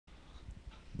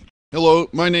Hello,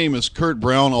 my name is Kurt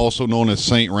Brown, also known as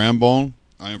Saint Rambone.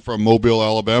 I am from Mobile,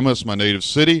 Alabama. It's my native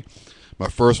city. My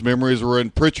first memories were in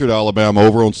Pritchard, Alabama,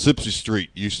 over on Sipsey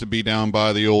Street. Used to be down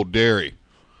by the old dairy.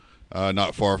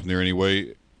 Not far from there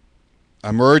anyway.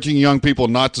 I'm urging young people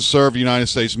not to serve the United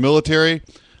States military.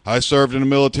 I served in the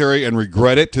military and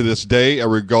regret it to this day. I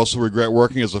also regret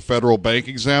working as a federal bank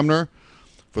examiner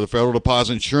for the Federal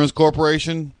Deposit Insurance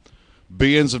Corporation.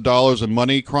 Billions of dollars in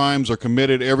money crimes are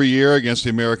committed every year against the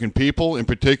American people, in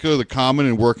particular the common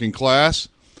and working class.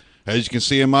 As you can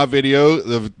see in my video,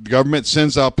 the government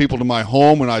sends out people to my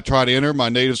home when I try to enter my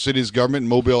native city's government in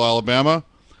Mobile, Alabama.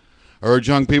 I urge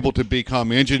young people to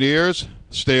become engineers,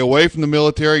 stay away from the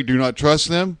military, do not trust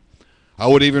them. I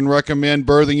would even recommend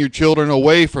birthing your children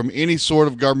away from any sort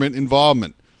of government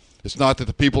involvement. It's not that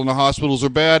the people in the hospitals are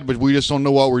bad, but we just don't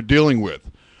know what we're dealing with.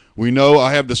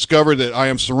 I have discovered that I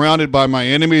am surrounded by my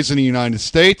enemies in the United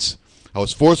States. I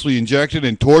was forcibly injected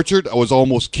and tortured. I was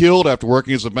almost killed after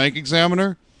working as a bank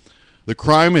examiner. The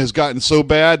crime has gotten so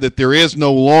bad that there is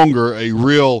no longer a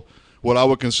real, what I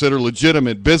would consider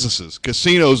legitimate businesses.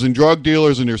 Casinos and drug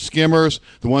dealers and their skimmers,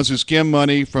 the ones who skim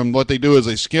money from what they do is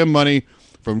they skim money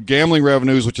from gambling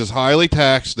revenues, which is highly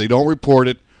taxed. They don't report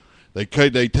it. They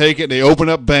take it, they open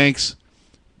up banks.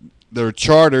 They're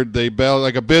chartered. They buy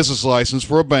like a business license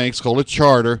for a bank. It's called a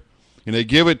charter, and they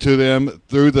give it to them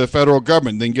through the federal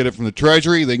government. They can get it from the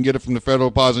Treasury. They can get it from the Federal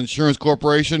Deposit Insurance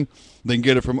Corporation. They can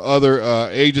get it from other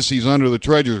agencies under the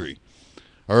Treasury.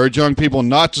 I urge young people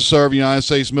not to serve the United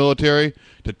States military,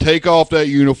 to take off that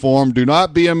uniform. Do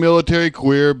not be a military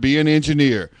queer. Be an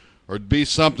engineer or be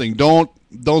something. Don't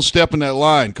step in that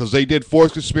line, because they did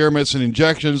forced experiments and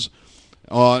injections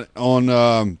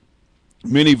on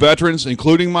many veterans,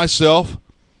 including myself.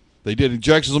 They did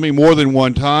injections on me more than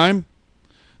one time.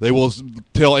 They will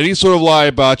tell any sort of lie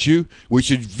about you. We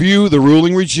should view the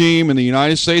ruling regime in the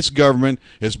United States government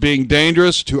as being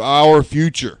dangerous to our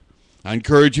future. I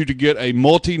encourage you to get a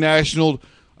multinational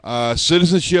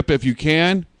citizenship if you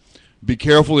can. Be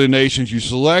careful of the nations you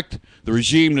select. The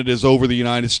regime that is over the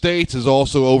United States is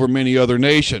also over many other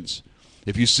nations.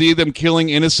 If you see them killing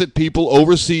innocent people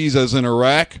overseas, as in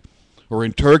Iraq or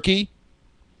in Turkey,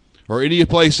 or any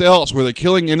place else where they're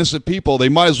killing innocent people, they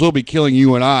might as well be killing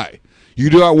you and I. You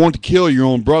do not want to kill your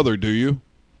own brother, do you?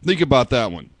 Think about that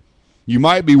one. You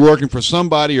might be working for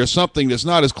somebody or something that's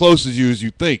not as close as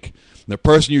you think. The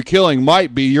person you're killing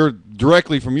might be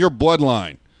directly from your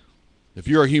bloodline. If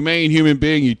you're a humane human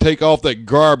being, you take off that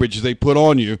garbage they put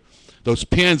on you. Those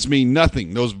pins mean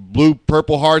nothing. Those blue,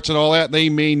 purple hearts and all that, they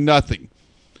mean nothing.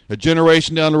 A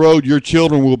generation down the road, your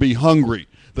children will be hungry.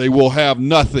 They will have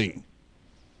nothing.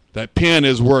 That pen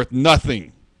is worth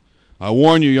nothing. I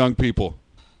warn you, young people.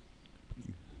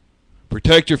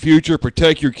 Protect your future.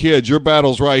 Protect your kids. Your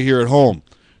battle's right here at home.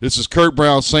 This is Kurt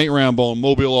Brown, Saint Rambone,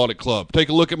 Mobile Audit Club. Take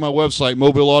a look at my website,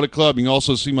 Mobile Audit Club. You can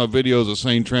also see my videos of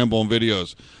Saint Rambone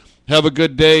videos. Have a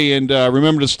good day, and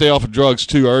remember to stay off of drugs,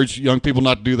 too. I urge young people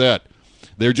not to do that.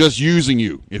 They're just using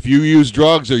you. If you use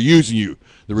drugs, they're using you.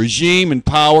 The regime in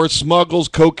power smuggles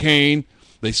cocaine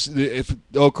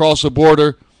across the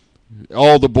border,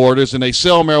 all the borders, and they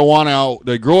sell marijuana out.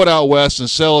 They grow it out west and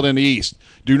sell it in the east.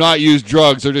 Do not use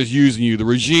drugs. They're just using you. The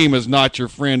regime is not your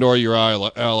friend or your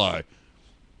ally.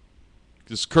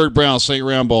 This is Kurt Brown, St.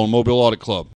 Rambone, Mobile Audit Club.